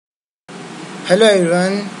Hello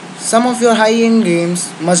everyone. Some of your high-end games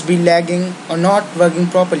must be lagging or not working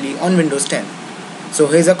properly on Windows 10. So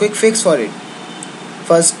here's a quick fix for it.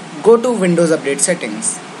 First, go to Windows Update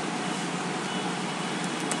Settings.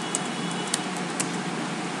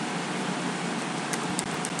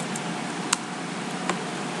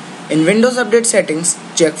 In Windows Update Settings,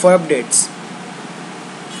 check for updates.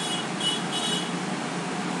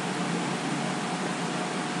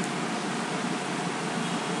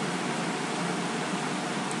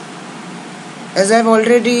 As I've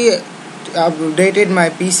already updated my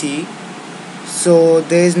PC, so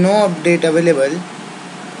there is no update available.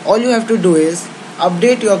 All you have to do is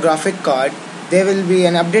update your graphic card. There will be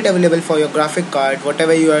an update available for your graphic card,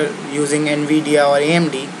 whatever you are using, Nvidia or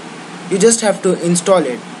AMD. You just have to install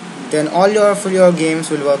it. Then all your games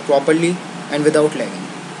will work properly and without lagging.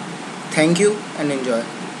 Thank you and enjoy.